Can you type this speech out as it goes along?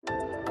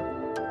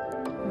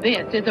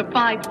This is a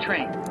 5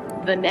 train.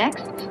 The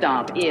next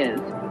stop is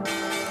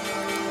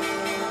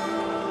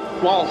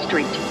Wall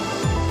Street.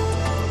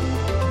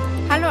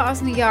 Hallo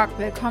aus New York,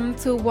 willkommen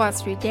zu Wall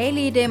Street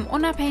Daily, dem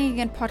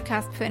unabhängigen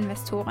Podcast für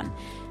Investoren.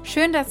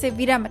 Schön, dass ihr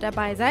wieder mit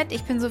dabei seid.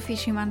 Ich bin Sophie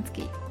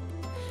Schimanski.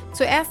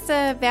 Zuerst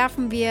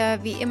werfen wir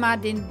wie immer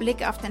den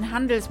Blick auf den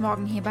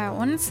Handelsmorgen hier bei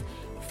uns.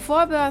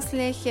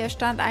 Vorbörslich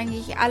stand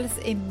eigentlich alles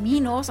im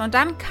Minus und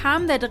dann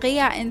kam der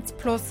Dreher ins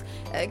Plus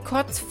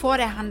kurz vor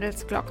der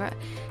Handelsglocke.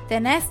 Der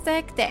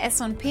Nasdaq, der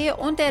S&P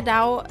und der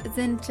Dow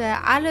sind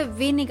alle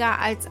weniger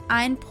als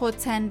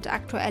 1%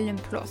 aktuell im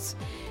Plus.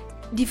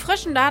 Die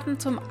frischen Daten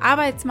zum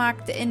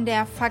Arbeitsmarkt in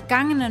der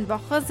vergangenen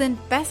Woche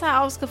sind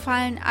besser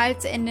ausgefallen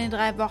als in den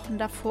 3 Wochen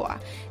davor.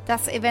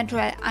 Das ist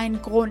eventuell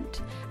ein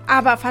Grund.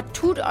 Aber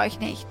vertut euch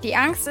nicht, die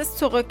Angst ist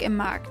zurück im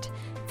Markt.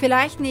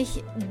 Vielleicht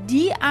nicht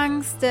die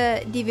Angst,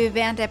 die wir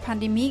während der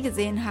Pandemie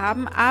gesehen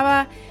haben,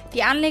 aber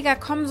die Anleger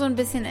kommen so ein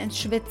bisschen ins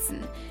Schwitzen.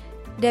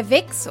 Der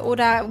VIX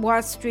oder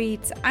Wall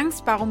Streets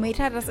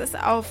Angstbarometer, das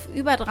ist auf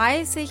über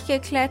 30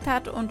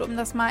 geklettert und um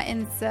das mal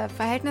ins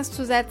Verhältnis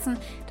zu setzen,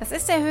 das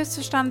ist der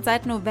höchste Stand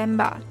seit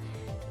November.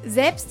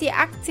 Selbst die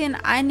Aktien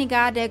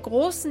einiger der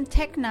großen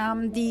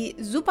Tech-Namen, die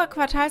super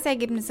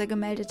Quartalsergebnisse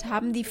gemeldet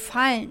haben, die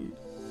fallen.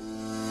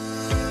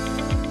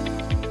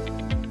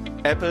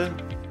 Apple,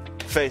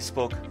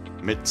 Facebook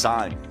mit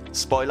Zahlen.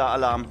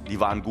 Spoiler-Alarm, die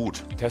waren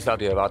gut. Tesla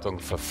hat die Erwartungen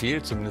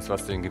verfehlt, zumindest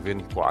was den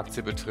Gewinn pro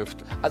Aktie betrifft.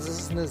 Also es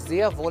ist eine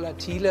sehr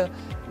volatile,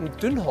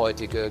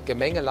 dünnhäutige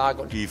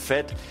Gemengelage. Die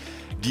Fed,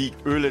 die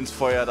Öl ins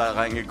Feuer da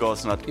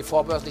reingegossen hat. Die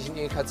vorbörslichen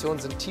Indikationen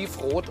sind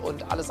tiefrot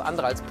und alles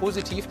andere als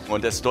positiv.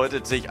 Und es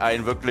deutet sich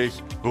ein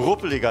wirklich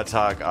ruppeliger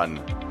Tag an.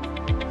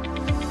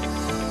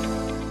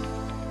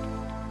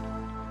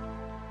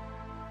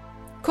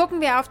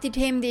 Gucken wir auf die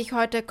Themen, die ich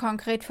heute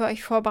konkret für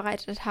euch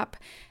vorbereitet habe.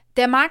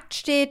 Der Markt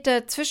steht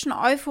zwischen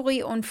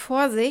Euphorie und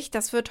Vorsicht.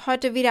 Das wird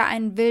heute wieder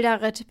ein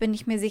wilder Ritt, bin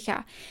ich mir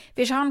sicher.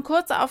 Wir schauen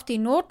kurz auf die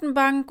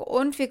Notenbank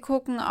und wir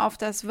gucken auf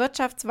das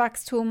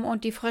Wirtschaftswachstum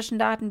und die frischen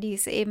Daten, die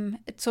es eben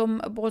zum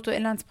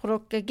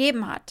Bruttoinlandsprodukt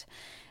gegeben hat.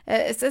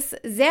 Es ist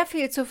sehr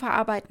viel zu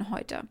verarbeiten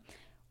heute.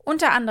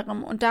 Unter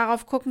anderem, und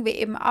darauf gucken wir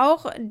eben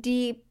auch,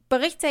 die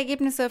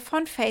Berichtsergebnisse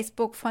von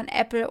Facebook, von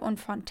Apple und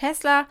von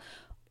Tesla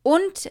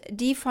und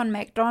die von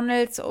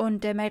McDonald's,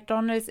 und der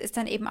McDonald's ist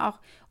dann eben auch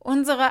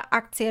unsere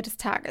Aktie des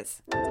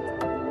Tages.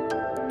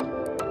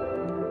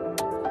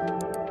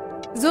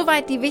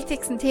 Soweit die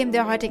wichtigsten Themen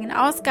der heutigen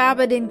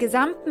Ausgabe. Den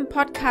gesamten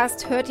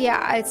Podcast hört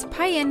ihr als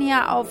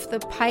Pioneer auf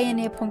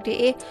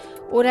thepioneer.de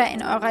oder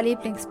in eurer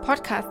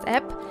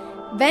Lieblings-Podcast-App.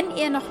 Wenn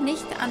ihr noch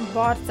nicht an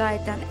Bord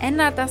seid, dann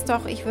ändert das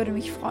doch, ich würde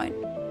mich freuen.